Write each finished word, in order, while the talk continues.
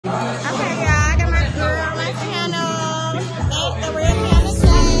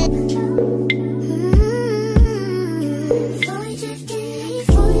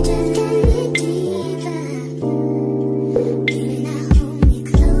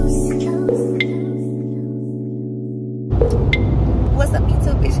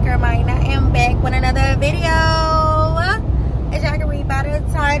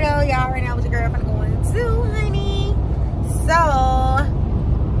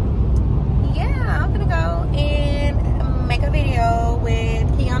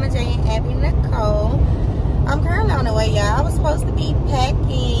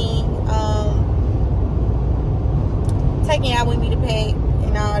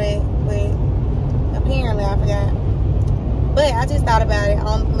I just thought about it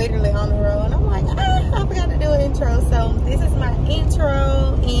on literally on the road, and I'm like, I forgot to do an intro. So this is my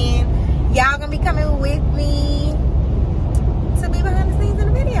intro, and y'all gonna be coming with me to be behind the scenes in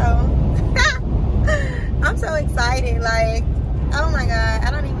the video. I'm so excited, like, oh my god,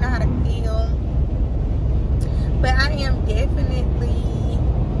 I don't even know how to feel, but I am definitely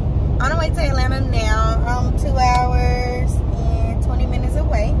on the way to Atlanta now. I'm 2 hours and 20 minutes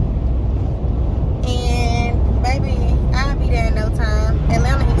away, and baby, I'll be there in no time.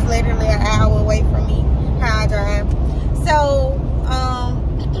 Atlanta is literally an hour away from me, how I drive. So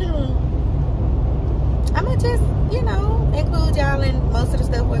I'm gonna just, you know, include y'all in most of the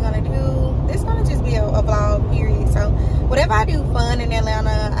stuff we're gonna do. It's gonna just be a vlog, period. So whatever I do fun in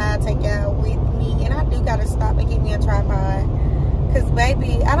Atlanta, I'll take y'all with me. And I do gotta stop and get me a tripod, cause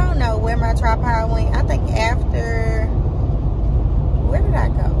baby, I don't know where my tripod went. I think after, where did I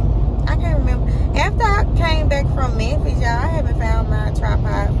go? I can't remember. After I came back from Memphis, y'all, I haven't found my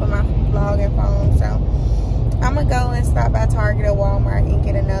tripod for my vlogging phone. So I'm gonna go and stop by Target or Walmart and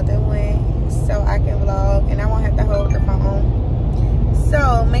get another one so I can vlog and I won't have to hold the phone.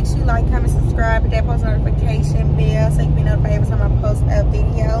 So make sure you like, comment, subscribe, hit that post notification bell so you can be notified every time I post a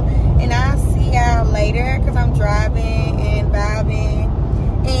video. And I'll see y'all later, because I'm driving and vibing.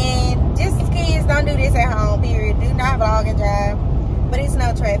 And just kids, don't do this at home, period. Do not vlog and drive. But it's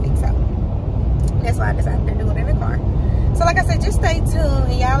no traffic, so that's why I decided to do it in the car. So like I said, just stay tuned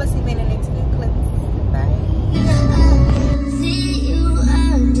and y'all will see me in the next few clips. Bye.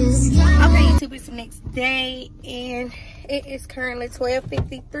 Okay, YouTube, it's the next day and it is currently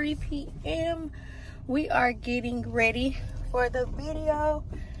 12:53 p.m. We are getting ready for the video.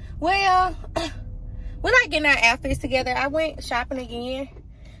 Well, we're not getting our outfits together. I went shopping again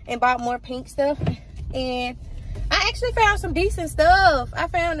and bought more pink stuff, and I actually found some decent stuff. I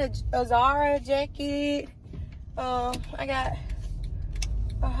found a Zara jacket. I got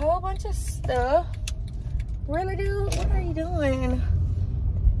a whole bunch of stuff. Really, dude? What are you doing?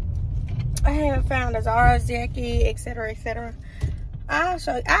 I have found a Zara jacket, etc., etc. I'll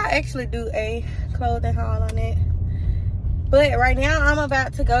show you. I actually do a clothing haul on it. But right now, I'm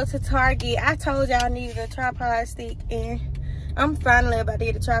about to go to Target. I told y'all I needed a tripod stick, and I'm finally about to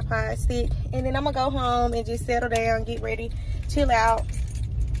get a tripod stick. And then I'm going to go home and just settle down, get ready, chill out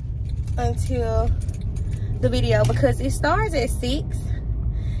until the video. Because it starts at 6,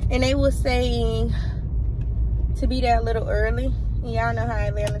 and they were saying to be there a little early. Y'all know how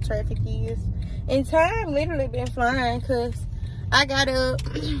Atlanta traffic is. And time literally been flying, because I got up.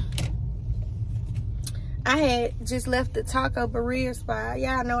 I had just left the taco burrito spot.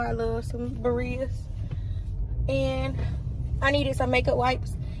 Y'all know I love some burritos. And I needed some makeup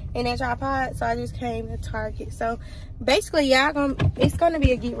wipes and that tripod, so I just came to Target. So basically, y'all it's gonna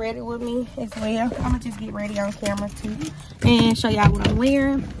be a get ready with me as well. I'm gonna just get ready on camera too and show y'all what I'm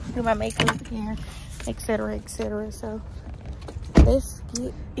wearing, do my makeup here, etc., etc. So let's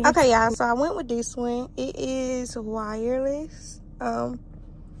get into okay, y'all. So I went with this one. It is wireless, and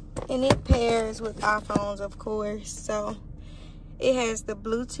it pairs with iPhones, of course. So it has the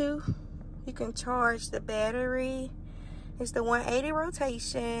Bluetooth. You can charge the battery. It's the 180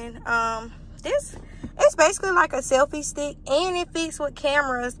 rotation. This it's basically like a selfie stick, and it fits with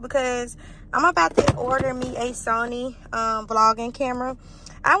cameras, because I'm about to order me a Sony vlogging camera.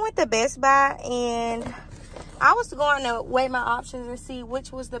 I went to Best Buy and I was going to weigh my options and see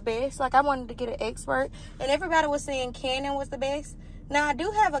which was the best. Like, I wanted to get an expert, and everybody was saying Canon was the best. Now, I do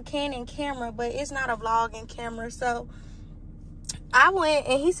have a Canon camera, but it's not a vlogging camera. So I went,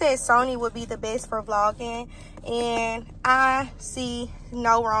 and he said Sony would be the best for vlogging, and I see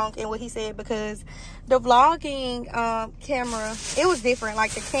no wrong in what he said, because the vlogging camera, it was different.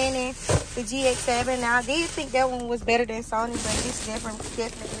 Like the Canon, the GX7. Now, I did think that one was better than Sony, but it's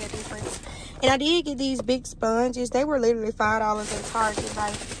definitely a difference. And I did get these big sponges. They were literally $5 at Target.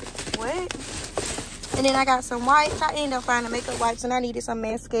 Like, what? And then I got some wipes. I ended up finding makeup wipes, and I needed some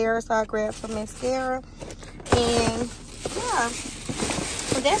mascara, so I grabbed some mascara. And yeah,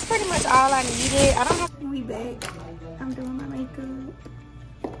 so that's pretty much all I needed. I don't have to be back. I'm doing my makeup.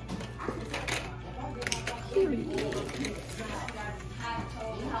 Period.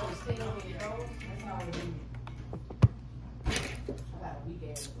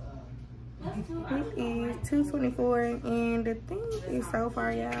 It is 2:24, and the thing is so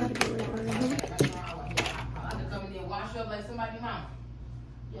far, y'all. I do it early.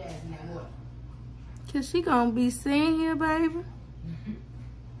 Cause she gonna be sitting here, baby.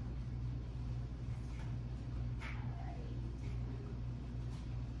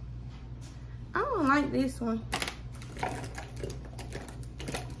 I don't like this one.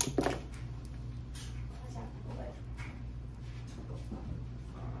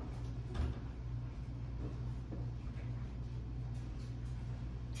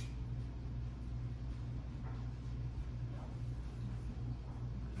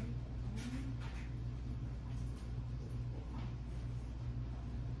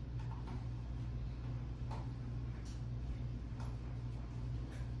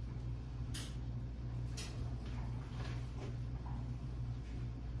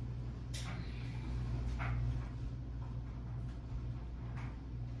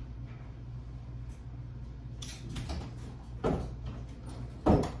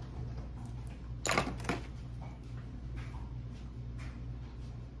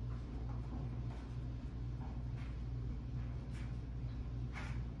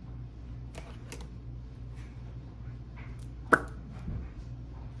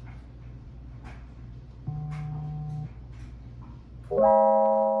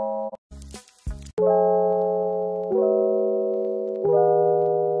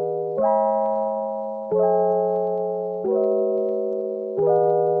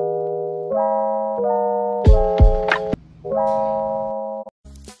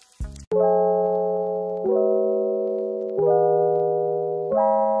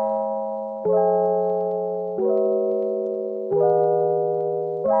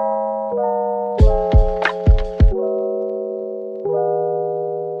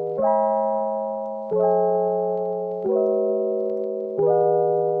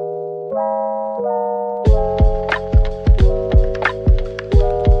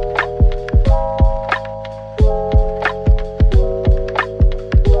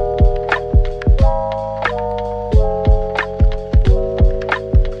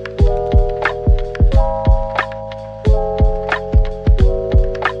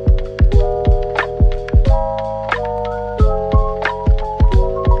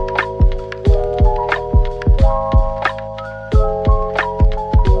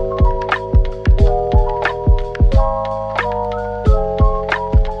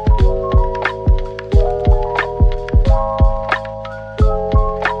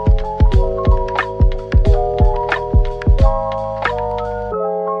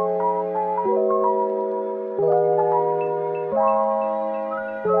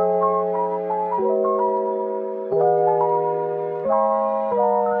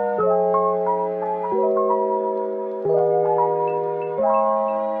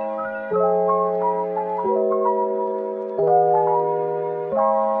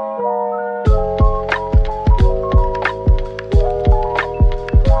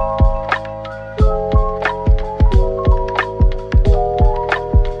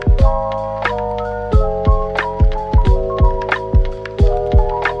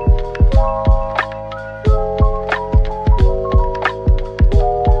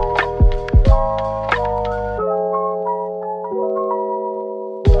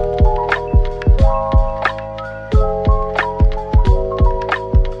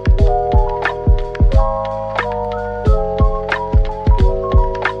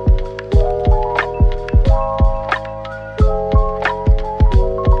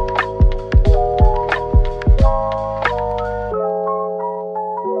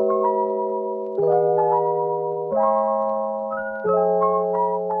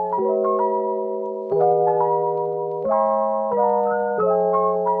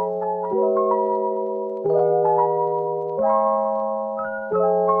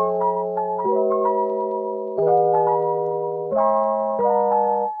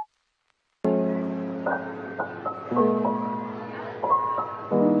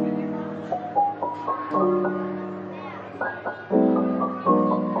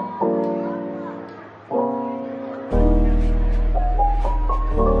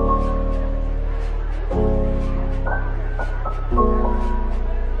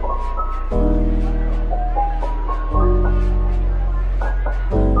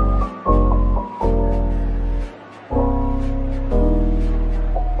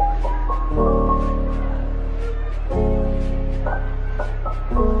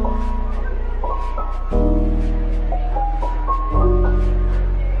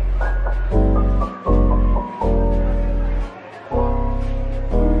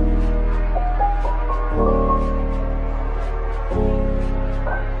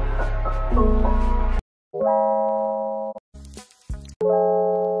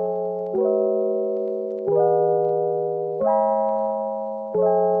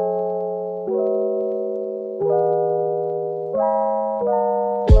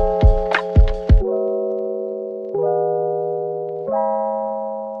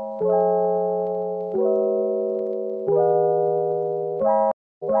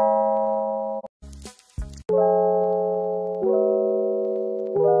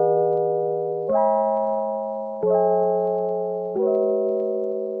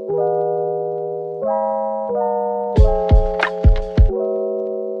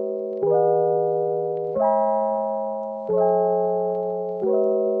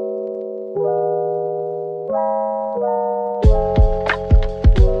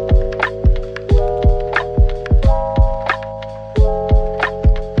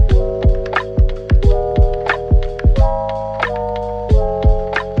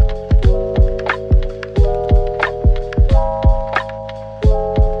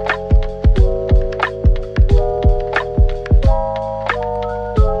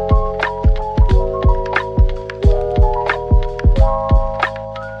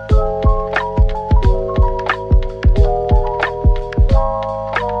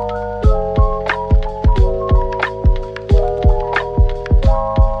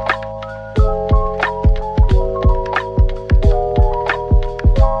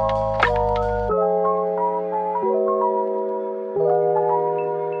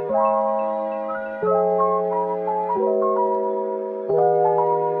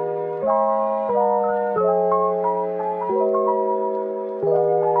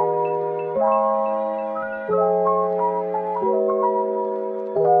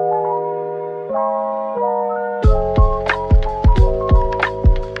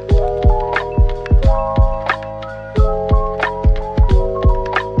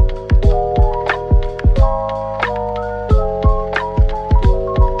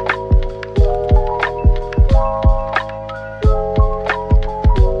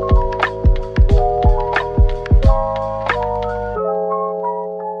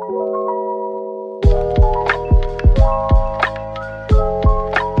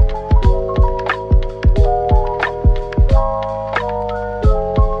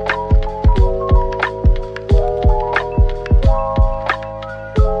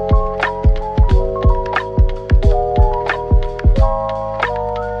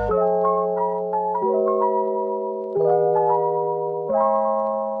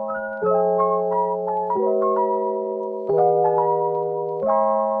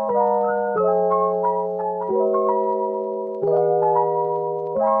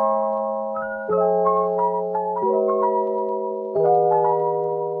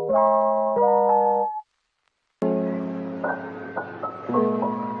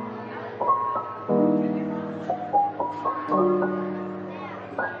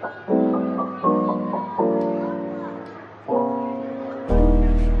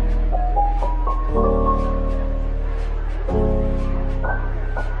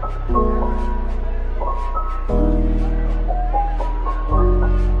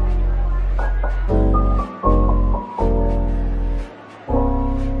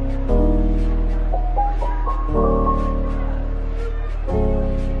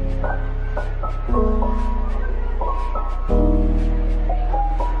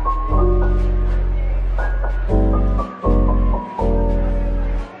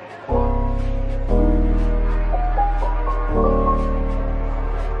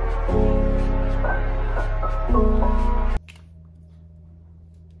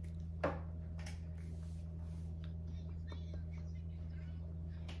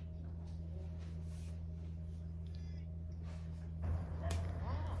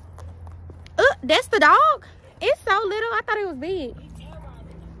 That's the dog? It's so little. I thought it was big.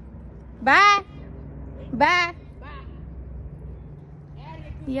 Bye. Bye.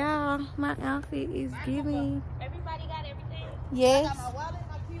 Y'all, my outfit is giving. Everybody got everything? Yes. I got my wallet,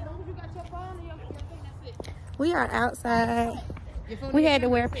 my key. As long as you got your phone and your thing, that's it. We are outside. We had to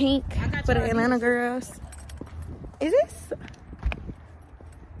wear pink for the Atlanta girls. Is this? Let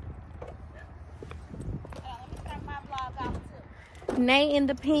me start my vlog off too. Nay in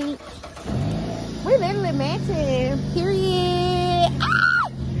the pink. We literally matching. Period. Ah!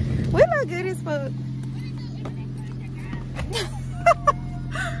 We look good as fuck.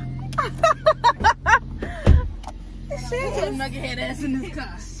 She is Nugget ass in this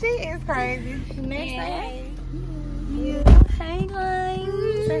car. She is crazy. Next Hey. Hey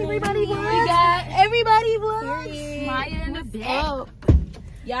guys. Everybody vlogs. We got Everybody vlogs. Maya in the back. Oh.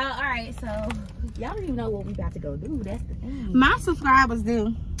 Y'all, alright, so y'all don't even know what we about to go do. That's the thing. My subscribers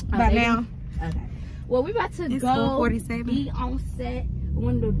do by now. Okay. Well, we about to It's go 4:47. be on set with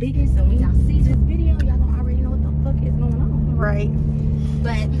one of the biggest. So when y'all see this video, y'all don't already know what the fuck is going on. Right.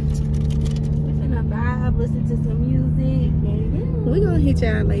 But we finna vibe, listen to some music, and yeah. We're gonna hit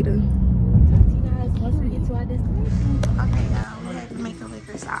y'all later. Talk to you guys once we get to our destination. Okay, y'all. We had to make a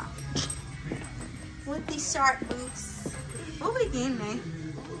liquor stop. With these shark boots. What we getting there?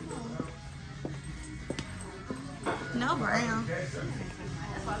 No brown.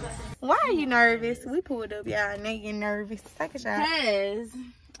 Why are you nervous? We pulled up, y'all, and they get nervous. Take a shot. Cause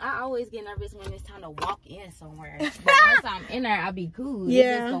I always get nervous when it's time to walk in somewhere. But once I'm in there, I'll be cool. Yeah.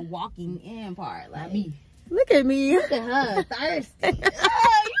 It's just the walking in part. Like me. Look at me. Look at her, thirsty.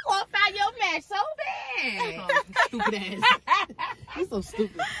 Oh, you gonna find your match so bad. Oh, stupid ass. You so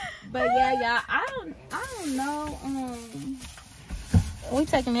stupid. But yeah, y'all, I don't know. We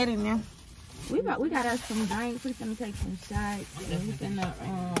taking that in there. We got us some drinks. We finna take some shots. And we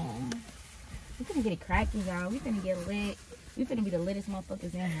finna get it cracking, y'all. We finna get lit. We finna be the littest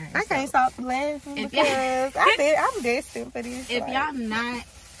motherfuckers in here. I can't stop laughing because I'm destined for this. If y'all not,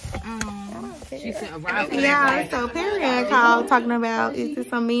 She said around. Yeah, so Perion called talking about is this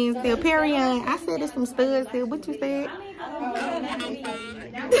some men still? Perion, I said it's some studs still. What you said?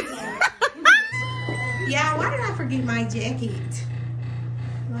 Yeah, why did I forget my jacket?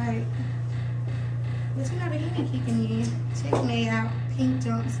 Like, but you got a hand kicking in. Check me out. Pink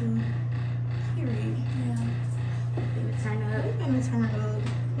jumpsuit. Period. Yeah. turn up. We finna turn up.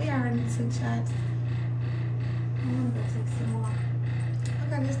 We already took shots. I'm gonna go take some more.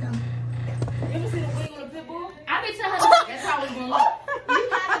 Okay, let's go. You ever see the wing on a pit bull? I been telling her That's how it's gonna look. you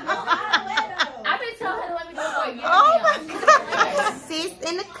gotta go all the way though. I been telling her to let me go for a year. Oh my God. Sis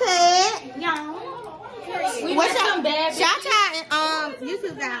in the cut. Y'all. We What's met some bad Shout bitches. out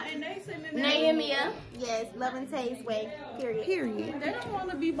YouTube out. Nehemiah. Yes, Love and Taste way. Period. Period. They don't want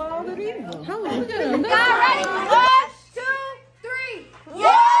to be balded either. Hold on. Look at them. Y'all ready? 1, 2, 3.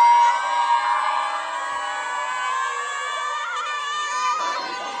 Yeah!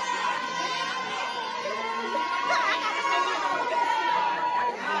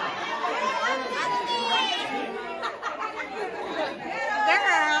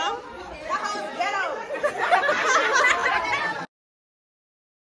 Girl.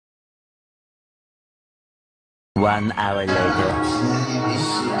 1 hour later. Okay,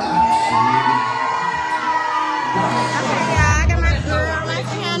 y'all, I got my girl on my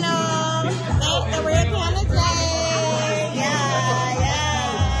channel. That's the real Panda J. Yeah,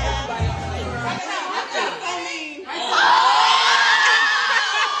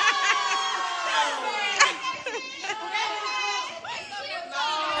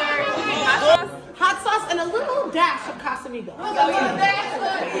 Hot sauce and a little dash of Casamigo.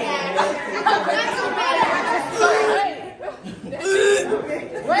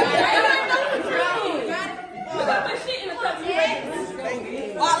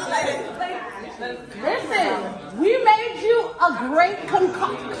 Listen, we made you a great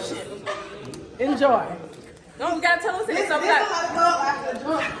concoction. Enjoy. No, you gotta tell us it's something like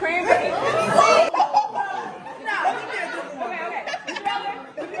cranberry.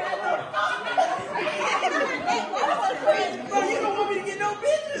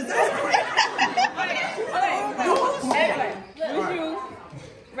 Would you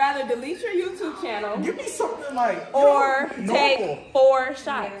rather delete your YouTube channel Give me something like or normal. take 4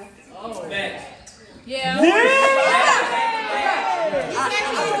 shots?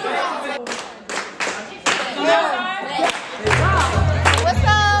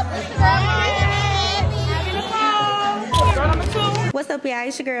 What's up, y'all?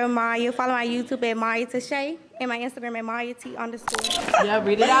 It's your girl Maya. Follow my YouTube at Maya Tashay and my Instagram at MayaT_. Yeah,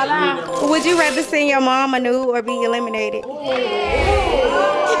 read it out loud. Would you rather send your mom a nude or be eliminated?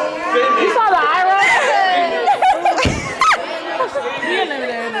 You saw the eye roll?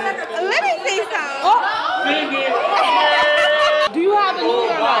 Let me see some. Do you have a nude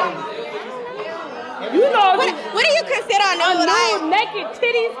or not? You know. What do you consider a nude? Naked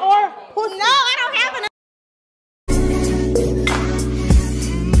titties or pussy? No, I don't